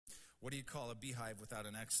What do you call a beehive without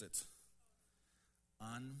an exit?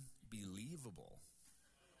 Unbelievable.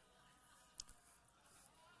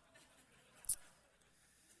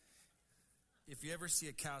 If you ever see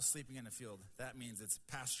a cow sleeping in a field, that means it's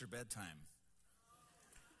past your bedtime.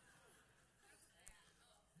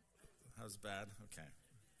 How's bad? Okay.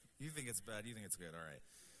 You think it's bad, you think it's good, all right.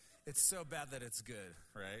 It's so bad that it's good,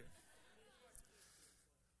 right?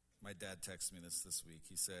 My dad texted me this week.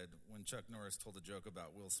 He said, when Chuck Norris told a joke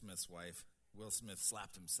about Will Smith's wife, Will Smith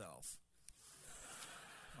slapped himself.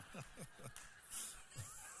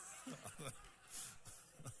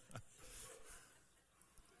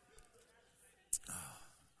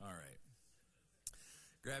 All right.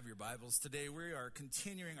 Grab your Bibles. Today we are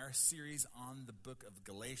continuing our series on the book of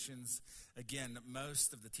Galatians. Again,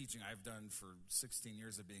 most of the teaching I've done for 16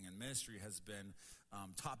 years of being in ministry has been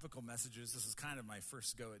topical messages. This is kind of my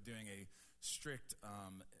first go at doing a strict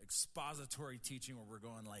expository teaching where we're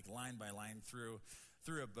going like line by line through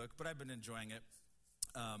a book, but I've been enjoying it.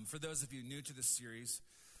 For those of you new to this series,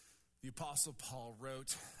 the Apostle Paul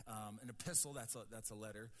wrote an epistle, that's a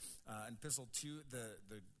letter, an epistle to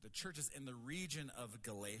the churches in the region of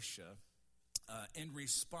Galatia in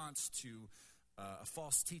response to a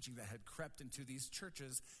false teaching that had crept into these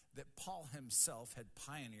churches that Paul himself had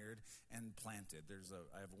pioneered and planted.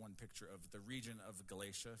 I have one picture of the region of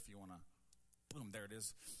Galatia, if you want to. Boom, there it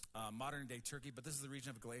is. Modern day Turkey, but this is the region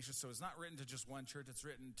of Galatia, so it's not written to just one church, it's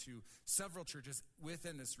written to several churches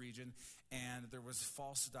within this region, and there was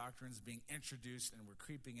false doctrines being introduced and were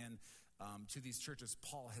creeping in to these churches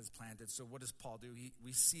Paul has planted. So what does Paul do?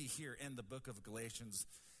 We see here in the book of Galatians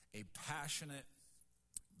a passionate,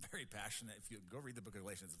 very passionate, if you go read the book of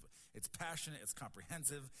Galatians, it's passionate, it's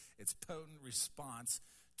comprehensive, it's potent response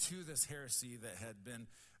to this heresy that had been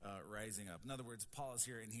rising up. In other words, Paul is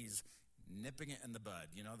here and he's nipping it in the bud.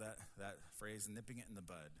 You know that phrase, nipping it in the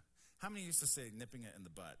bud. How many used to say nipping it in the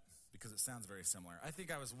butt? Because it sounds very similar. I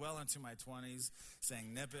think I was well into my 20s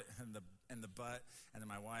saying nip it in the butt. And then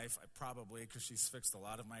my wife, I probably, because she's fixed a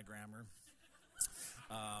lot of my grammar.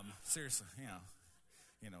 Seriously,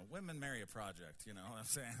 you know, women marry a project, you know what I'm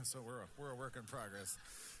saying? So we're a work in progress.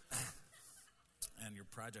 And your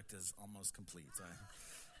project is almost complete.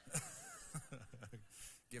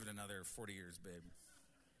 Give it another 40 years, babe.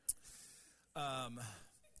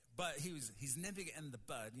 But he's nipping it in the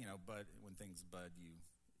bud, you know, bud, when things bud, you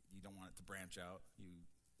don't want it to branch out, you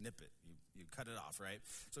nip it, you cut it off, right?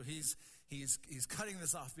 So he's cutting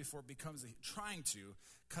this off before it becomes, trying to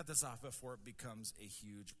cut this off before it becomes a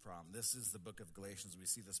huge problem. This is the book of Galatians. We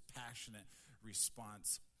see this passionate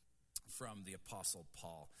response from the Apostle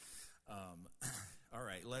Paul. All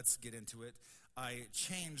right, let's get into it. I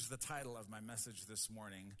changed the title of my message this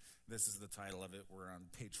morning. This is the title of it. We're on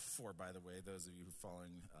page 4, by the way, those of you who are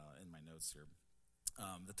following in my notes here.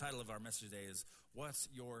 The title of our message today is, What's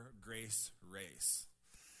Your Grace Race?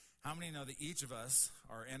 How many know that each of us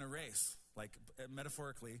are in a race? Like,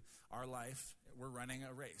 metaphorically, our life, we're running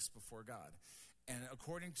a race before God. And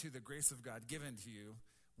according to the grace of God given to you,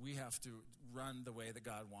 we have to run the way that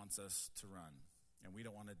God wants us to run. And we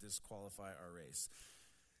don't want to disqualify our race.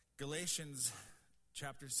 Galatians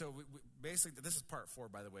chapter, so basically, this is part 4,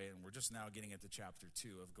 by the way, and we're just now getting into chapter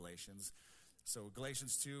 2 of Galatians. So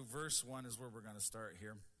Galatians 2, verse 1 is where we're going to start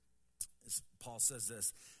here. Paul says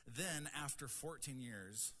this, Then after 14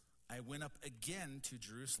 years, I went up again to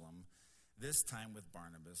Jerusalem, this time with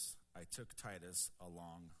Barnabas. I took Titus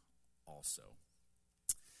along also.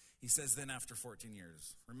 He says, then after 14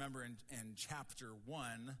 years. Remember in chapter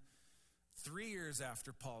 1, 3 years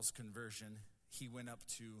after Paul's conversion, he went up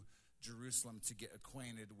to Jerusalem to get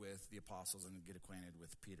acquainted with the apostles and get acquainted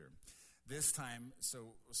with Peter. This time,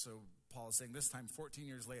 so Paul is saying this time, 14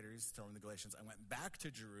 years later, he's telling the Galatians, I went back to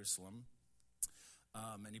Jerusalem,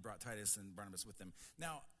 and he brought Titus and Barnabas with him.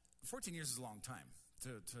 Now, 14 years is a long time.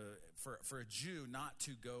 For a Jew not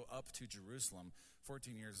to go up to Jerusalem,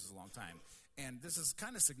 14 years is a long time. And this is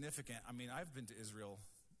kind of significant. I mean, I've been to Israel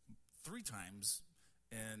 3 times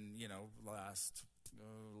in, last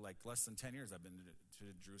less than 10 years. I've been to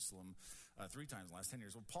Jerusalem 3 times in the last 10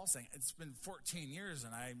 years. Well, Paul's saying it's been 14 years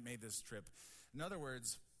and I made this trip. In other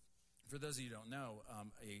words, for those of you who don't know,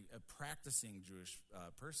 a practicing Jewish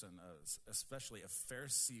person, especially a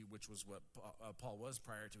Pharisee, which was what Paul was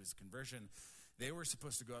prior to his conversion, they were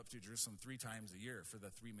supposed to go up to Jerusalem 3 times a year for the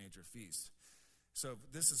 3 major feasts. So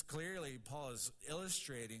this is clearly, Paul is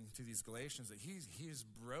illustrating to these Galatians that he's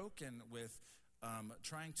broken with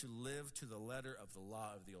trying to live to the letter of the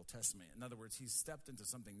law of the Old Testament. In other words, he's stepped into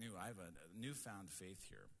something new. I have a newfound faith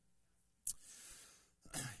here.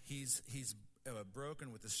 He's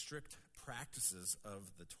broken with the strict practices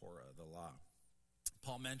of the Torah, the law.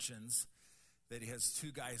 Paul mentions that he has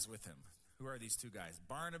two guys with him. Who are these two guys?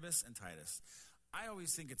 Barnabas and Titus. I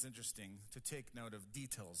always think it's interesting to take note of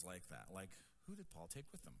details like that. Like, who did Paul take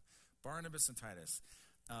with him? Barnabas and Titus.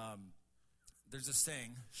 There's a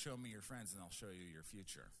saying, show me your friends and I'll show you your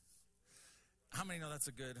future. How many know that's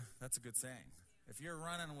a good saying? If you're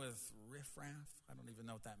running with riffraff, I don't even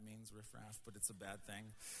know what that means, riffraff, but it's a bad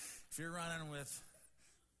thing. If you're running with,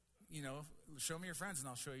 show me your friends and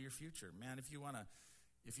I'll show you your future. Man, if you want to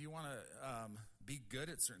be good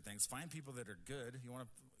at certain things, find people that are good. You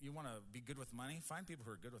want to be good with money? Find people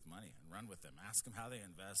who are good with money and run with them. Ask them how they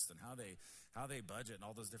invest and how they budget and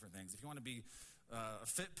all those different things. If you want to be a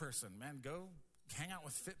fit person, man, go hang out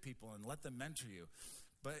with fit people and let them mentor you.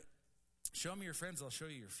 But show me your friends, I'll show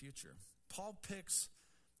you your future. Paul picks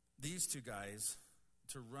these two guys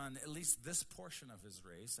to run at least this portion of his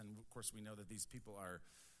race, and of course we know that these people are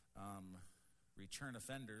return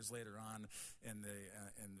offenders later on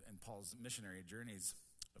in Paul's missionary journeys.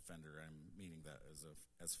 Offender, I'm meaning that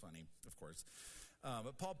as funny, of course.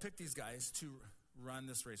 But Paul picked these guys to run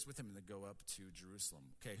this race with him and to go up to Jerusalem.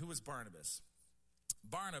 Okay, who was Barnabas?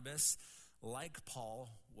 Barnabas, like Paul,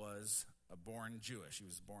 was born Jewish. He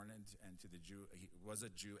was born into the Jew. He was a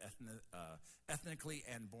Jew ethnically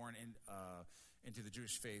and born into the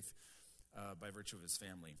Jewish faith by virtue of his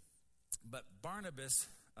family. But Barnabas,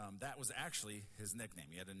 that was actually his nickname.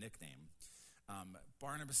 He had a nickname.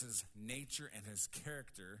 Barnabas's nature and his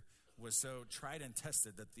character was so tried and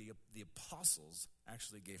tested that the apostles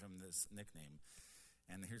actually gave him this nickname.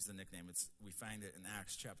 And here's the nickname. We find it in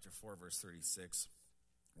Acts chapter 4, verse 36.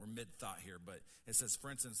 We're mid-thought here, but it says, for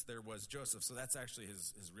instance, there was Joseph. So that's actually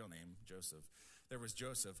his real name, Joseph. There was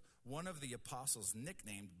Joseph, one of the apostles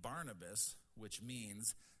nicknamed Barnabas, which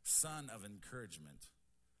means son of encouragement.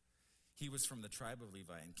 He was from the tribe of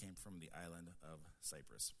Levi and came from the island of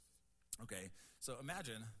Cyprus. Okay, so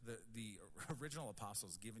imagine the original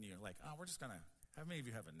apostles giving you like, we're just going to, how many of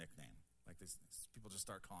you have a nickname? Like this, people just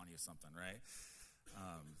start calling you something, right?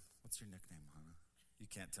 What's your nickname, Hannah? You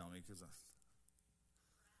can't tell me because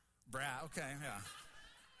Brad, okay, yeah.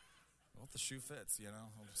 Well, the shoe fits, you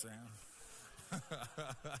know what I'm saying?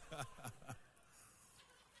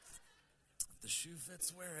 If the shoe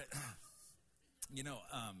fits, wear it.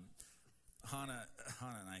 Hannah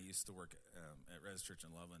and I used to work at Res Church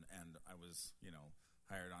in Loveland, and I was,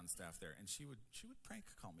 hired on staff there. And she would prank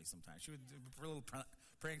call me sometimes. She would do little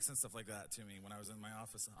pranks and stuff like that to me when I was in my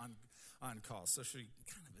office on call. So she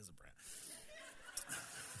kind of is a brat.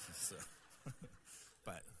 So,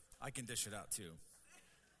 but I can dish it out too.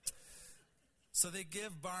 So they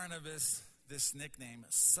give Barnabas this nickname,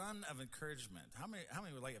 son of encouragement. How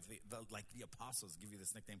many would like if the apostles give you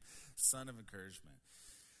this nickname, son of encouragement?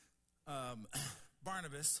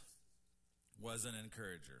 Barnabas was an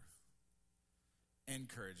encourager.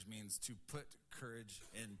 Encourage means to put courage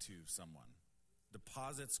into someone.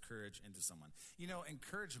 Deposits courage into someone.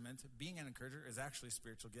 Encouragement, being an encourager, is actually a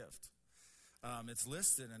spiritual gift. It's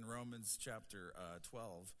listed in Romans chapter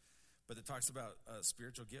 12, but it talks about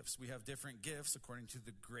spiritual gifts. We have different gifts according to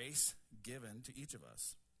the grace given to each of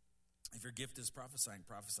us. If your gift is prophesying,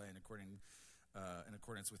 prophesy in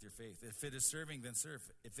accordance with your faith. If it is serving, then serve.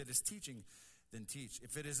 If it is teaching, then teach.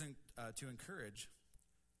 If it isn't to encourage,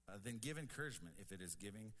 then give encouragement. If it is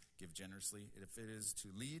giving, give generously. If it is to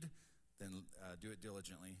lead, then do it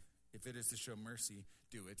diligently. If it is to show mercy,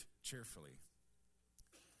 do it cheerfully.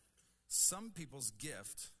 Some people's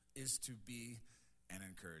gift is to be an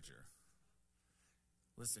encourager.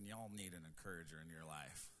 Listen, y'all need an encourager in your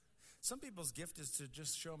life. Some people's gift is to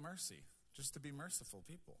just show mercy, just to be merciful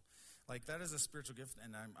people. Like, that is a spiritual gift,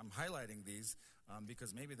 and I'm highlighting these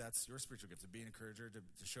because maybe that's your spiritual gift, to be an encourager,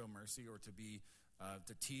 to show mercy, or to be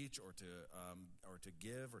to teach, or to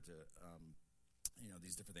give, or to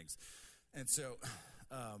these different things. And so,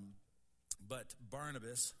 but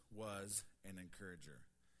Barnabas was an encourager.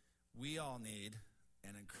 We all need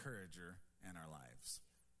an encourager in our lives.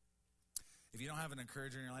 If you don't have an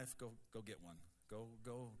encourager in your life, go get one.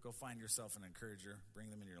 Go find yourself an encourager. Bring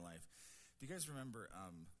them into your life. Do you guys remember,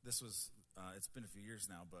 it's been a few years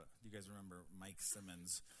now, but do you guys remember Mike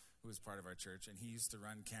Simmons, who was part of our church, and he used to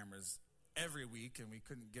run cameras every week, and we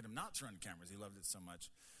couldn't get him not to run cameras. He loved it so much.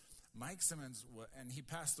 Mike Simmons, and he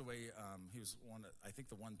passed away. He was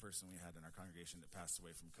the one person we had in our congregation that passed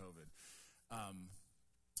away from COVID.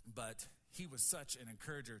 But he was such an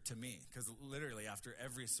encourager to me, because literally after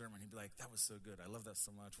every sermon, he'd be like, that was so good. I love that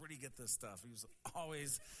so much. Where do you get this stuff? He was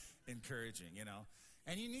always encouraging,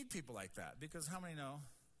 And you need people like that, because how many know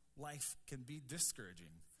life can be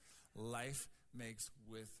discouraging? Life makes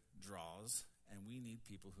withdrawals, and we need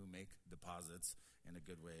people who make deposits in a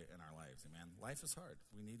good way in our lives. Amen. Life is hard.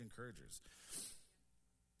 We need encouragers.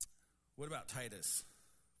 What about Titus?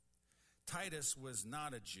 Titus was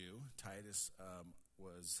not a Jew. Titus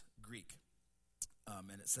was Greek.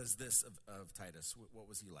 And it says this of Titus. What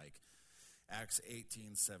was he like? Acts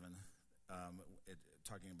 18:7,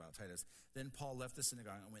 talking about Titus. Then Paul left the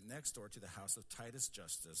synagogue and went next door to the house of Titus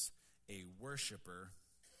Justus, a worshiper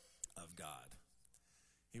of God.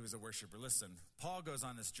 He was a worshiper. Listen, Paul goes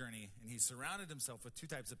on this journey, and he surrounded himself with two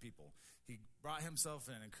types of people. He brought himself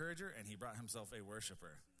an encourager, and he brought himself a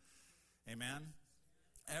worshiper. Amen?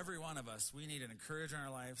 Every one of us, we need an encourager in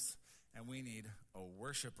our lives, and we need a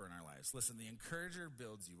worshiper in our lives. Listen, the encourager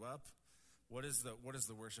builds you up. What does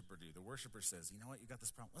the worshiper do? The worshiper says, you know what, you got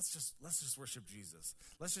this problem. Let's just worship Jesus.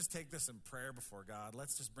 Let's just take this in prayer before God.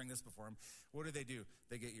 Let's just bring this before him. What do?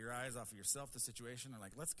 They get your eyes off of yourself, the situation. They're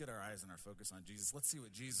like, let's get our eyes and our focus on Jesus. Let's see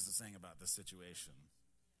what Jesus is saying about this situation.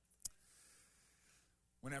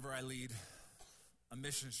 Whenever I lead a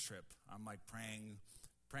missions trip, I'm like praying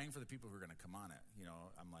for the people who are going to come on it. You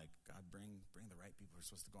know, I'm like, God, bring the right people who are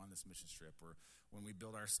supposed to go on this missions trip. Or when we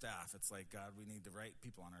build our staff, it's like, God, we need the right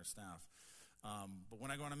people on our staff. But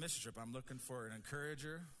when I go on a mission trip, I'm looking for an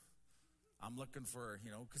encourager. I'm looking for,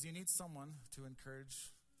 because you need someone to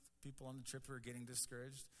encourage people on the trip who are getting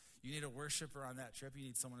discouraged. You need a worshiper on that trip. You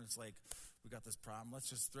need someone who's like, we got this problem. Let's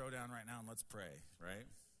just throw down right now and let's pray, right?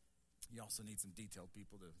 You also need some detailed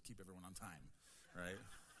people to keep everyone on time, right?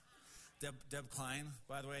 Deb Klein,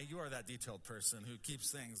 by the way, you are that detailed person who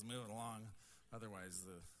keeps things moving along. Otherwise,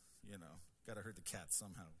 got to herd the cats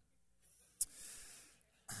somehow.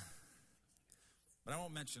 But I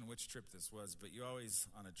won't mention which trip this was, but you always,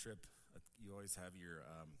 on a trip, you always have your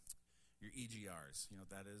EGRs. You know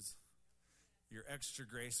what that is? Your extra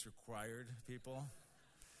grace required people.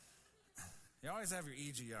 You always have your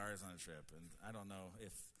EGRs on a trip, and I don't know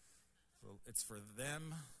if it's for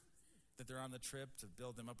them that they're on the trip to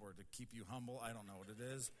build them up or to keep you humble. I don't know what it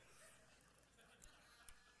is.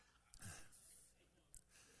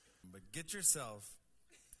 But get yourself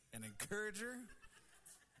an encourager.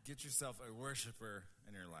 Get yourself a worshiper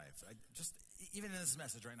in your life. Even in this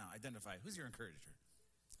message right now, identify who's your encourager.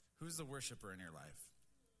 Who's the worshiper in your life?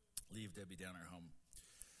 Leave Debbie down at home.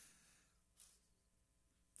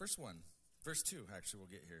 Verse 2, actually, we'll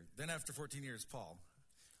get here. Then after 14 years, Paul,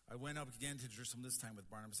 I went up again to Jerusalem, this time with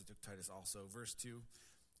Barnabas. I took Titus also. Verse 2,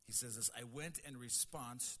 he says this, I went in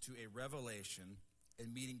response to a revelation,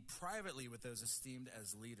 and meeting privately with those esteemed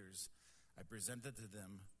as leaders, I presented to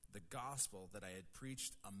them the gospel that I had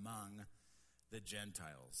preached among the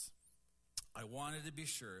Gentiles. I wanted to be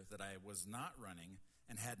sure that I was not running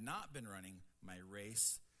and had not been running my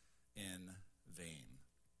race in vain.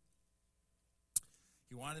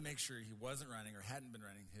 He wanted to make sure he wasn't running or hadn't been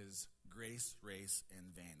running his grace race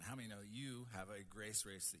in vain. How many know you have a grace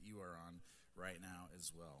race that you are on right now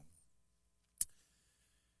as well?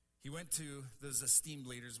 He went to those esteemed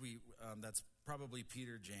leaders. That's probably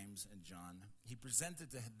Peter, James, and John. He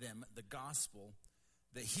presented to them the gospel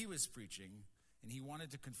that he was preaching, and he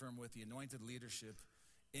wanted to confirm with the anointed leadership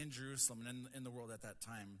in Jerusalem and in the world at that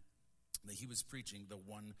time that he was preaching the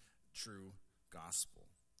one true gospel.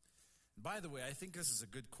 And by the way, I think this is a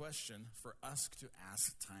good question for us to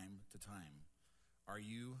ask time to time.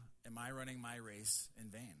 Am I running my race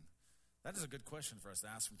in vain? That is a good question for us to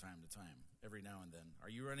ask from time to time, every now and then. Are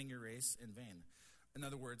you running your race in vain? In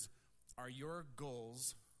other words, are your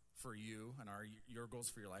goals for you and are your goals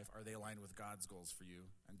for your life, are they aligned with God's goals for you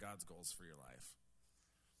and God's goals for your life?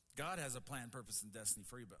 God has a plan, purpose, and destiny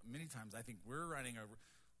for you, but many times I think we're running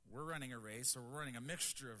a race, or we're running a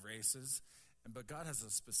mixture of races, but God has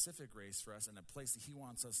a specific race for us and a place that he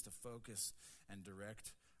wants us to focus and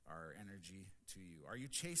direct our energy to you. Are you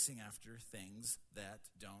chasing after things that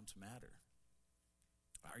don't matter?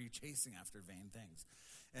 Are you chasing after vain things?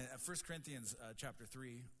 And 1 Corinthians chapter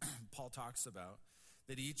 3, Paul talks about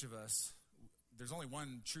that each of us, there's only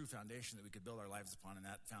one true foundation that we could build our lives upon, and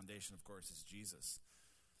that foundation, of course, is Jesus.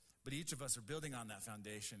 But each of us are building on that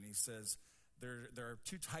foundation. He says there are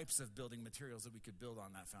two types of building materials that we could build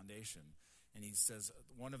on that foundation. And he says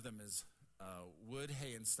one of them is wood,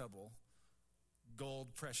 hay, and stubble,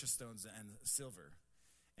 gold, precious stones, and silver.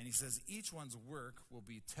 And he says each one's work will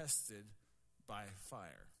be tested by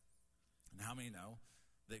fire. And how many know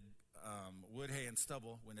that wood, hay, and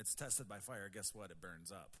stubble, when it's tested by fire, guess what? It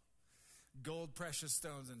burns up. Gold, precious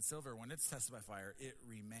stones, and silver, when it's tested by fire, it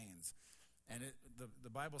remains. And the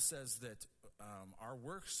Bible says that our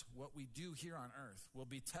works, what we do here on earth, will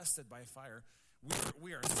be tested by fire.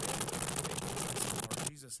 We are saved by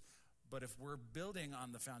Jesus. But if we're building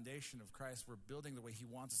on the foundation of Christ, we're building the way he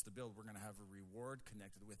wants us to build, we're going to have a reward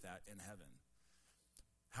connected with that in heaven.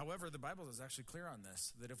 However, the Bible is actually clear on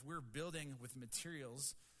this, that if we're building with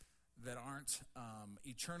materials that aren't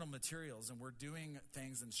eternal materials, and we're doing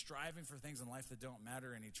things and striving for things in life that don't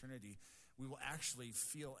matter in eternity, we will actually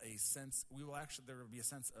feel there will be a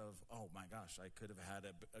sense of, oh my gosh, I could have had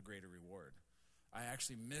a greater reward. I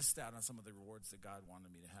actually missed out on some of the rewards that God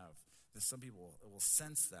wanted me to have. That some people will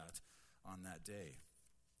sense that on that day.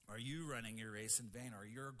 Are you running your race in vain? Are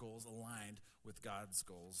your goals aligned with God's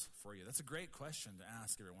goals for you? That's a great question to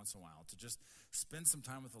ask every once in a while, to just spend some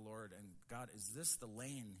time with the Lord and, God, is this the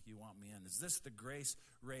lane you want me in? Is this the grace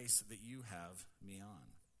race that you have me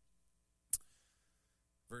on?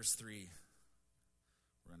 Verse 3,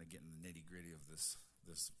 we're going to get in the nitty-gritty of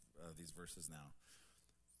these verses now.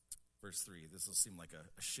 Verse 3, this will seem like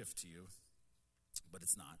a shift to you, but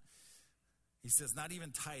it's not. He says, not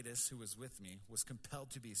even Titus, who was with me, was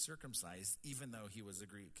compelled to be circumcised, even though he was a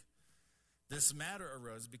Greek. This matter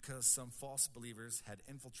arose because some false believers had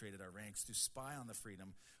infiltrated our ranks to spy on the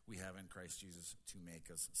freedom we have in Christ Jesus to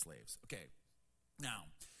make us slaves. Okay, now,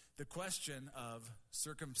 the question of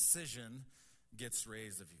circumcision gets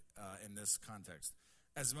raised in this context.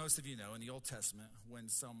 As most of you know, in the Old Testament, when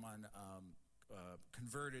someone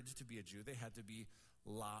converted to be a Jew, they had to be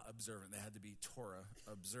law observant. They had to be Torah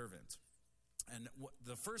observant. And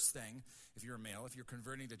the first thing, if you're a male, if you're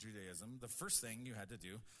converting to Judaism, the first thing you had to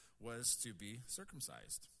do was to be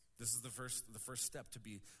circumcised. This is the first step to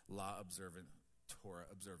be law observant, Torah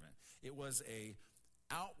observant. It was a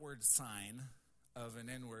outward sign of an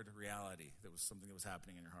inward reality. That was something that was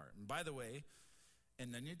happening in your heart. And by the way,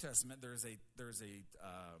 in the New Testament, there's a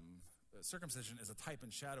circumcision is a type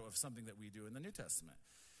and shadow of something that we do in the New Testament.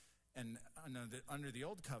 And under the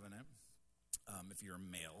Old Covenant, if you're a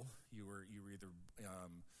male, you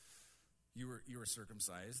were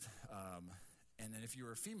circumcised, and then if you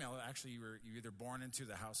were a female, actually you were either born into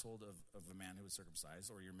the household of a man who was circumcised,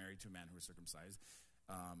 or you're married to a man who was circumcised.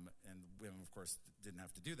 And women, of course, didn't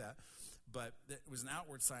have to do that, but it was an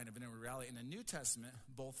outward sign of an inward reality. In the New Testament,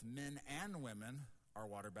 both men and women are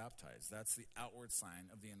water baptized. That's the outward sign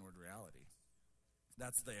of the inward reality.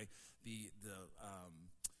 That's the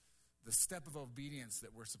step of obedience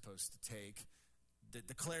that we're supposed to take that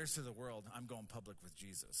declares to the world, I'm going public with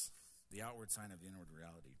Jesus. The outward sign of the inward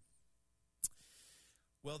reality.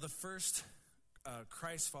 Well, the first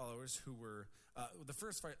Christ followers were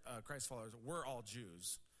all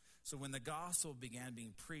Jews. So when the gospel began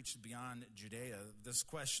being preached beyond Judea, this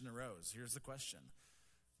question arose. Here's the question.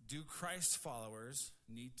 Do Christ followers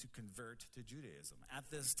need to convert to Judaism? At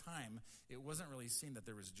this time, it wasn't really seen that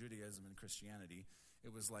there was Judaism and Christianity.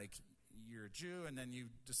 It was like you're a Jew and then you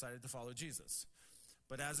decided to follow Jesus.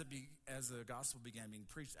 But as the gospel began being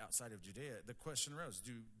preached outside of Judea, the question arose,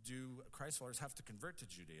 do Christ followers have to convert to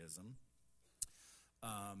Judaism?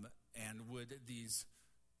 And would these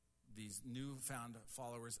newfound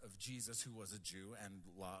followers of Jesus, who was a Jew and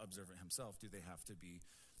law observant himself, do they have to be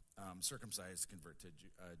circumcised to convert to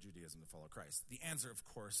Judaism to follow Christ? The answer, of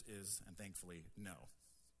course, is, and thankfully, no.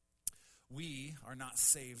 We are not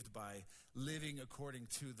saved by living according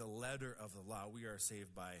to the letter of the law. We are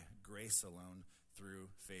saved by grace alone, through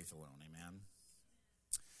faith alone. Amen?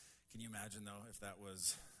 Can you imagine, though, if that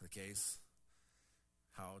was the case,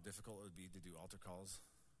 how difficult it would be to do altar calls?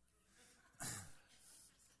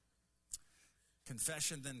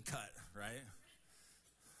 Confession, then cut, right?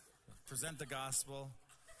 Present the gospel.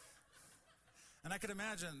 And I could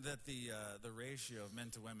imagine that the ratio of men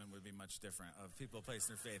to women would be much different, of people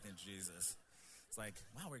placing their faith in Jesus. It's like,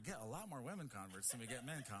 wow, we get a lot more women converts than we get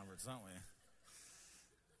men converts, don't we?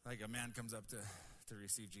 Like a man comes up to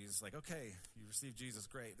receive Jesus, like, okay, you received Jesus,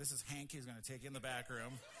 great. This is Hank, he's going to take you in the back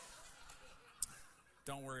room.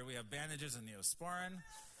 Don't worry, we have bandages and Neosporin,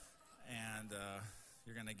 and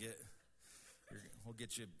we'll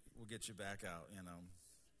get you back out, you know.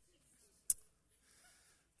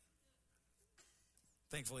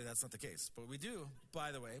 Thankfully, that's not the case. But we do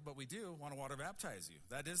want to water baptize you.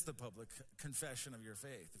 That is the public confession of your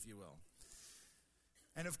faith, if you will.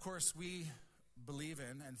 And of course, we believe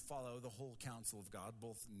in and follow the whole counsel of God,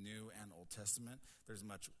 both New and Old Testament. There's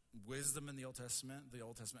much wisdom in the Old Testament. The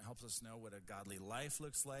Old Testament helps us know what a godly life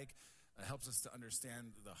looks like. It helps us to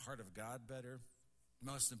understand the heart of God better.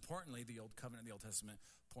 Most importantly, the Old Covenant, the Old Testament,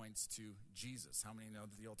 points to Jesus. How many know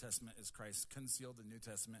that the Old Testament is Christ concealed, the New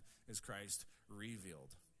Testament is Christ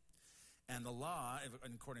revealed? And the law,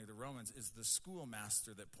 according to the Romans, is the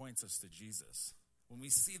schoolmaster that points us to Jesus. When we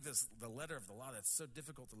see the letter of the law that's so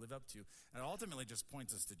difficult to live up to, it ultimately just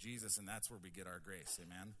points us to Jesus, and that's where we get our grace.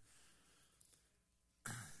 Amen?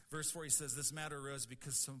 Verse 4, he says, this matter arose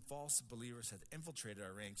because some false believers had infiltrated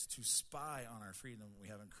our ranks to spy on our freedom we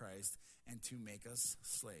have in Christ and to make us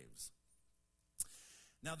slaves.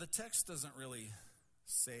 Now, the text doesn't really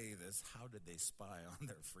say this. How did they spy on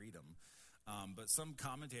their freedom? But some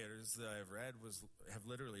commentators that I've read have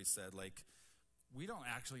literally said, like, we don't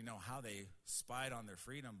actually know how they spied on their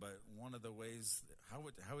freedom, but one of the ways, how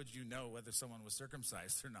would you know whether someone was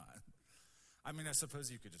circumcised or not? I mean, I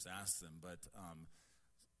suppose you could just ask them, but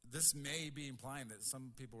this may be implying that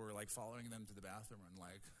some people were like following them to the bathroom and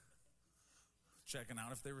like checking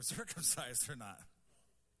out if they were circumcised or not.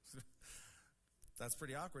 That's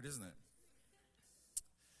pretty awkward, isn't it?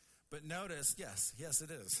 But notice, yes,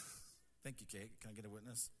 it is. Thank you, Kate. Can I get a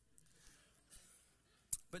witness?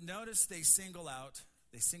 But notice they single out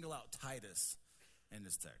Titus in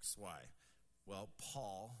this text. Why? Well,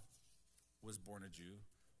 Paul was born a Jew.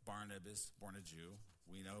 Barnabas, born a Jew.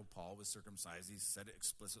 We know Paul was circumcised. He said it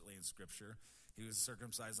explicitly in Scripture. He was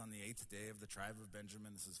circumcised on the 8th day of the tribe of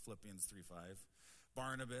Benjamin. This is Philippians 3:5.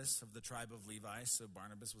 Barnabas of the tribe of Levi. So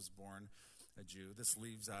Barnabas was born a Jew. This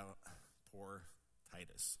leaves out poor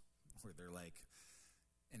Titus, where they're like,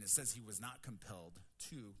 and it says he was not compelled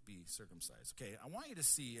to be circumcised. Okay, I want you to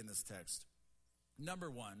see in this text, number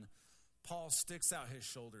one, Paul sticks out his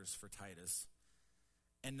shoulders for Titus.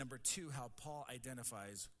 And number two, how Paul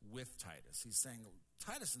identifies with Titus. He's saying,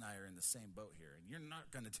 Titus and I are in the same boat here, and you're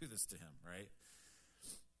not going to do this to him, right?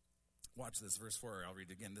 Watch this, verse 4, I'll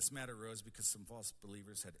read it again. This matter arose because some false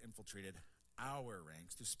believers had infiltrated our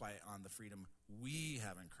ranks to spy on the freedom we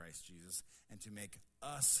have in Christ Jesus and to make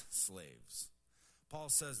us slaves. Paul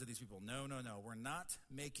says to these people, no, we're not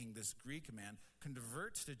making this Greek man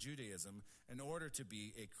convert to Judaism in order to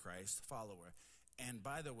be a Christ follower. And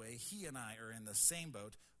by the way, he and I are in the same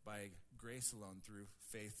boat by grace alone, through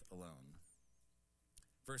faith alone.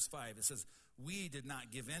 Verse 5, it says, we did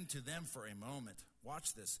not give in to them for a moment.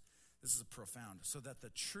 Watch this. This is profound. So that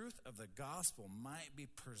the truth of the gospel might be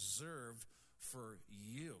preserved for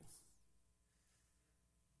you.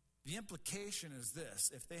 The implication is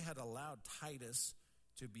this. If they had allowed Titus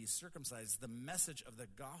to be circumcised, the message of the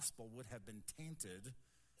gospel would have been tainted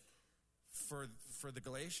for the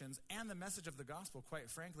Galatians, and the message of the gospel, quite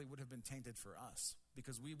frankly, would have been tainted for us,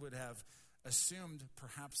 because we would have assumed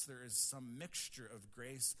perhaps there is some mixture of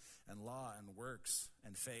grace and law and works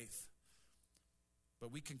and faith.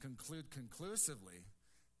 But we can conclude conclusively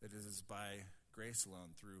that it is by grace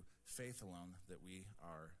alone, through faith alone, that we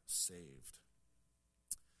are saved.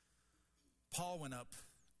 Paul went up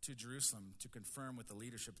to Jerusalem to confirm with the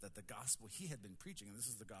leadership that the gospel he had been preaching, and this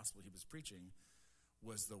is the gospel he was preaching,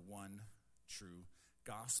 was the one true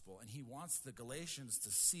gospel. And he wants the Galatians to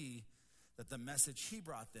see that the message he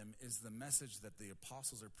brought them is the message that the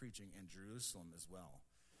apostles are preaching in Jerusalem as well.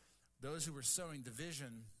 Those who were sowing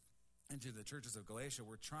division into the churches of Galatia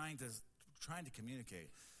were trying to communicate.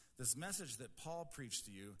 This message that Paul preached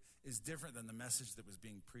to you is different than the message that was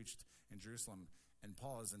being preached in Jerusalem. And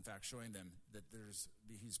Paul is in fact showing them that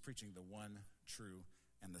he's preaching the one true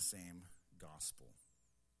and the same gospel.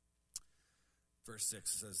 Verse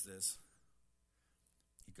 6 says this.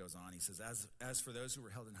 He goes on, he says, as for those who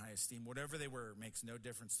were held in high esteem, whatever they were makes no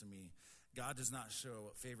difference to me. God does not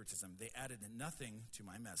show favoritism. They added nothing to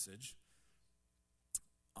my message.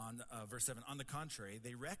 On verse 7, on the contrary,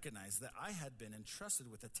 they recognized that I had been entrusted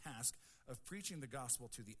with the task of preaching the gospel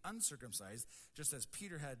to the uncircumcised, just as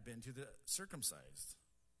Peter had been to the circumcised.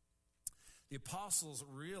 The apostles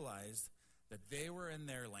realized that they were in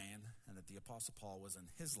their lane and that the apostle Paul was in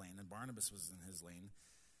his lane and Barnabas was in his lane,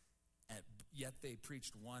 yet they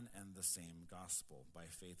preached one and the same gospel by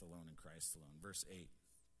faith alone in Christ alone. Verse 8,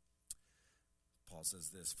 Paul says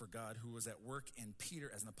this, for God, who was at work in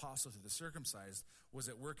Peter as an apostle to the circumcised, was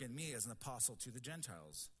at work in me as an apostle to the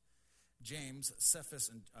Gentiles. James, Cephas,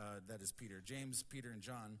 and that is Peter, James, Peter, and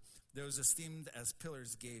John, those esteemed as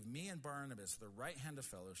pillars, gave me and Barnabas the right hand of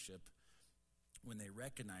fellowship when they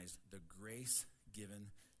recognized the grace given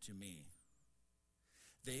to me.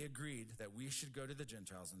 They agreed that we should go to the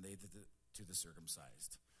Gentiles and they to the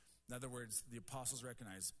circumcised. In other words, the apostles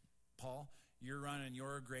recognized, Paul, you're running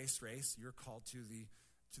your grace race. You're called to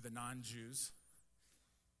the non-Jews.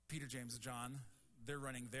 Peter, James, and John, they're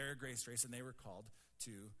running their grace race, and they were called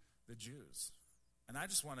to the Jews. And I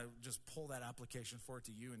just want to pull that application forward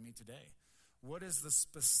to you and me today. What is the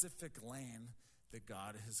specific lane that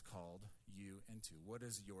God has called you into? What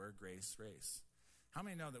is your grace race? How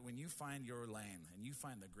many know that when you find your lane and you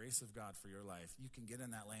find the grace of God for your life, you can get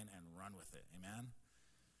in that lane and run with it? Amen?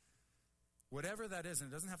 Whatever that is, and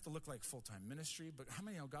it doesn't have to look like full-time ministry, but how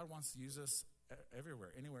many know God wants to use us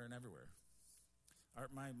everywhere, anywhere and everywhere?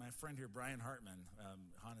 My friend here, Brian Hartman,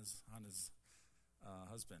 Hannah's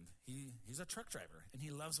husband, he's a truck driver, and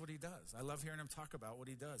he loves what he does. I love hearing him talk about what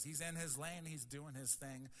he does. He's in his lane. He's doing his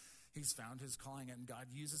thing. He's found his calling, and God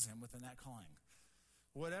uses him within that calling.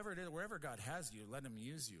 Whatever it is, wherever God has you, let him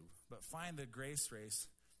use you. But find the grace race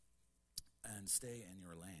and stay in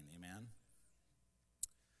your lane. Amen?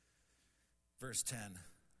 Verse 10,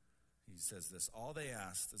 he says this, all they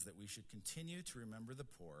asked is that we should continue to remember the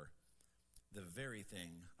poor, the very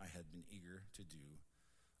thing I had been eager to do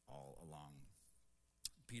all along.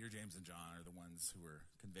 Peter, James, and John are the ones who were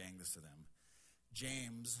conveying this to them.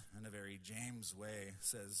 James, in a very James way,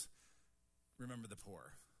 says, remember the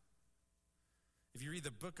poor. If you read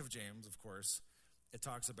the book of James, of course, it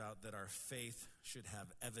talks about that our faith should have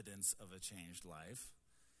evidence of a changed life,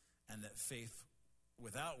 and that faith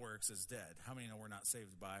without works is dead. How many know we're not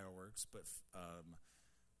saved by our works, but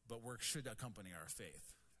works should accompany our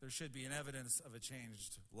faith? There should be an evidence of a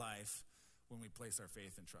changed life when we place our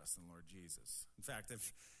faith and trust in the Lord Jesus. In fact,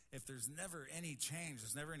 if there's never any change,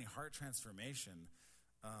 there's never any heart transformation,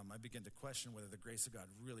 I begin to question whether the grace of God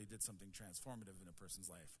really did something transformative in a person's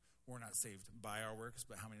life. We're not saved by our works,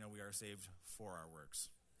 but how many know we are saved for our works?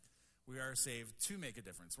 We are saved to make a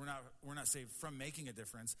difference. We're not saved from making a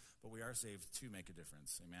difference, but we are saved to make a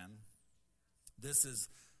difference. Amen? This is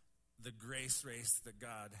the grace race that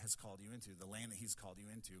God has called you into, the lane that he's called you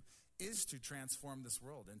into, is to transform this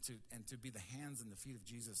world and to be the hands and the feet of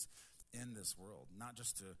Jesus in this world, not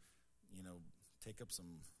just to, take up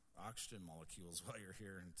some oxygen molecules while you're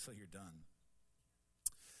here until you're done.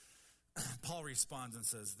 Paul responds and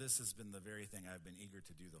says, this has been the very thing I've been eager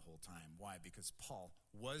to do the whole time. Why? Because Paul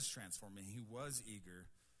was transforming. He was eager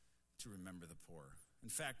to remember the poor. In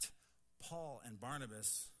fact, Paul and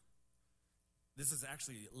Barnabas, this is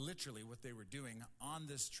actually literally what they were doing on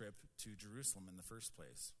this trip to Jerusalem in the first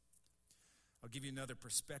place. I'll give you another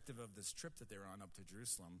perspective of this trip that they were on up to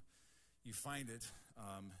Jerusalem. You find it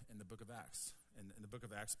in the book of Acts. In the book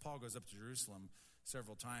of Acts, Paul goes up to Jerusalem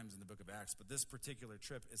several times in the book of Acts, but this particular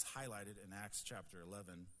trip is highlighted in Acts chapter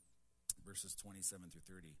 11, verses 27 through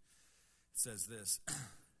 30. It says this,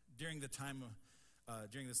 during this time,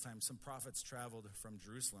 some prophets traveled from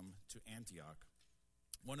Jerusalem to Antioch.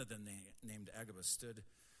 One of them, named Agabus, stood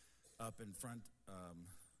up in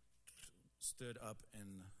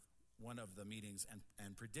one of the meetings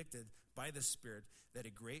and predicted by the Spirit that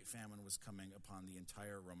a great famine was coming upon the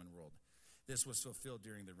entire Roman world. This was fulfilled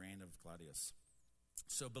during the reign of Claudius.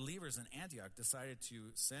 So believers in Antioch decided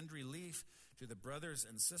to send relief to the brothers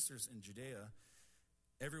and sisters in Judea,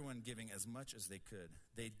 everyone giving as much as they could.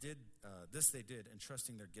 They did,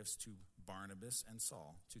 entrusting their gifts to Barnabas and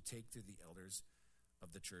Saul to take to the elders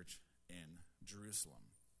of the church in Jerusalem.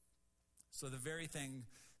 So the very thing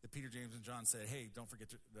that Peter, James, and John said, hey, don't forget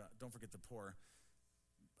the poor.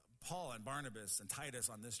 Paul and Barnabas and Titus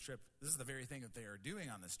on this trip, this is the very thing that they are doing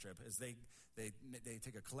on this trip, is they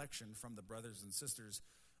take a collection from the brothers and sisters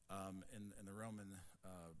in the Roman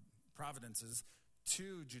providences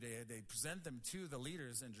to Judea. They present them to the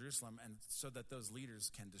leaders in Jerusalem, and so that those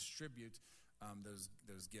leaders can distribute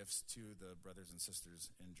those gifts to the brothers and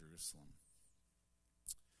sisters in Jerusalem.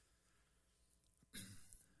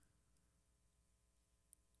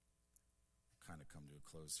 Kind of come to a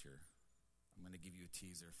close here. I'm going to give you a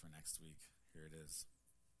teaser for next week. Here it is.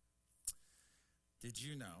 Did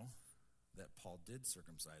you know that Paul did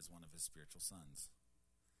circumcise one of his spiritual sons?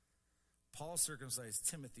 Paul circumcised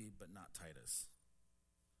Timothy, but not Titus.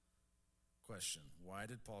 Question, why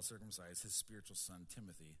did Paul circumcise his spiritual son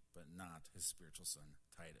Timothy, but not his spiritual son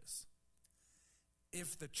Titus?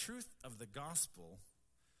 If the truth of the gospel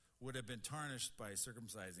would have been tarnished by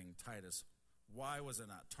circumcising Titus, why was it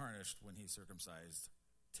not tarnished when he circumcised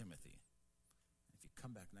Timothy? If you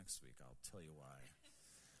come back next week, I'll tell you why.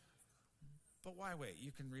 But why wait?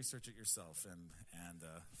 You can research it yourself and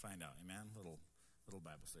find out. Amen? Little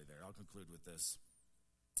Bible study there. I'll conclude with this.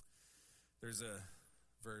 There's a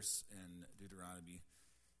verse in Deuteronomy,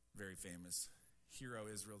 very famous. Hear, O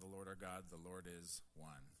Israel, the Lord our God, the Lord is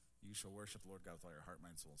one. You shall worship the Lord God with all your heart,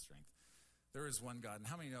 mind, soul, and strength. There is one God. And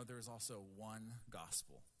how many know there is also one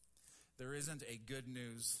gospel? There isn't a good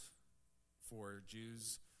news for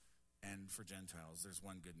Jews and for Gentiles. There's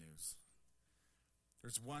one good news.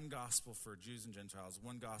 There's one gospel for Jews and Gentiles,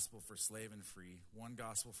 one gospel for slave and free, one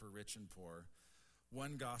gospel for rich and poor,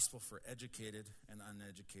 one gospel for educated and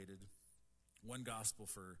uneducated, one gospel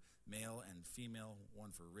for male and female,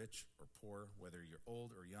 one for rich or poor, whether you're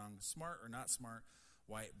old or young, smart or not smart,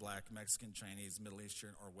 white, black, Mexican, Chinese, Middle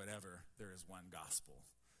Eastern, or whatever. There is one gospel.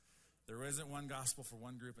 There isn't one gospel for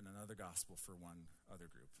one group and another gospel for one other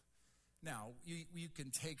group. Now, you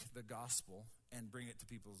can take the gospel and bring it to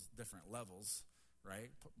people's different levels,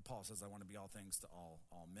 right? Paul says, I want to be all things to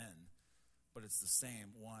all men. But it's the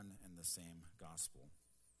same one and the same gospel.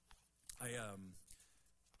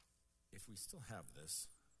 If we still have this,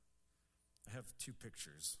 I have two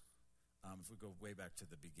pictures. If we go way back to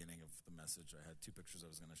the beginning of the message, I had two pictures I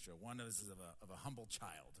was going to show. One of this is of a humble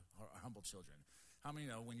child, or humble children. How many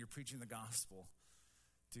know when you're preaching the gospel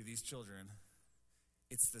to these children,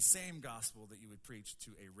 it's the same gospel that you would preach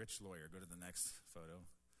to a rich lawyer? Go to the next photo.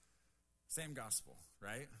 Same gospel,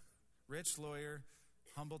 right? Rich lawyer,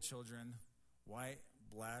 humble children, white,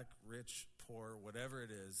 black, rich, poor, whatever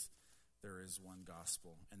it is, there is one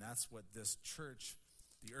gospel. And that's what this church,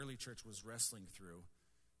 the early church, was wrestling through.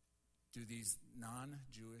 Do these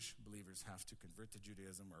non-Jewish believers have to convert to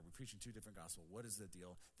Judaism? Or are we preaching two different gospels? What is the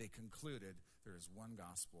deal? They concluded there is one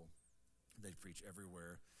gospel. They preach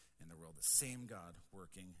everywhere in the world. The same God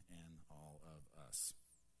working in all of us.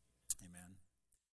 Amen.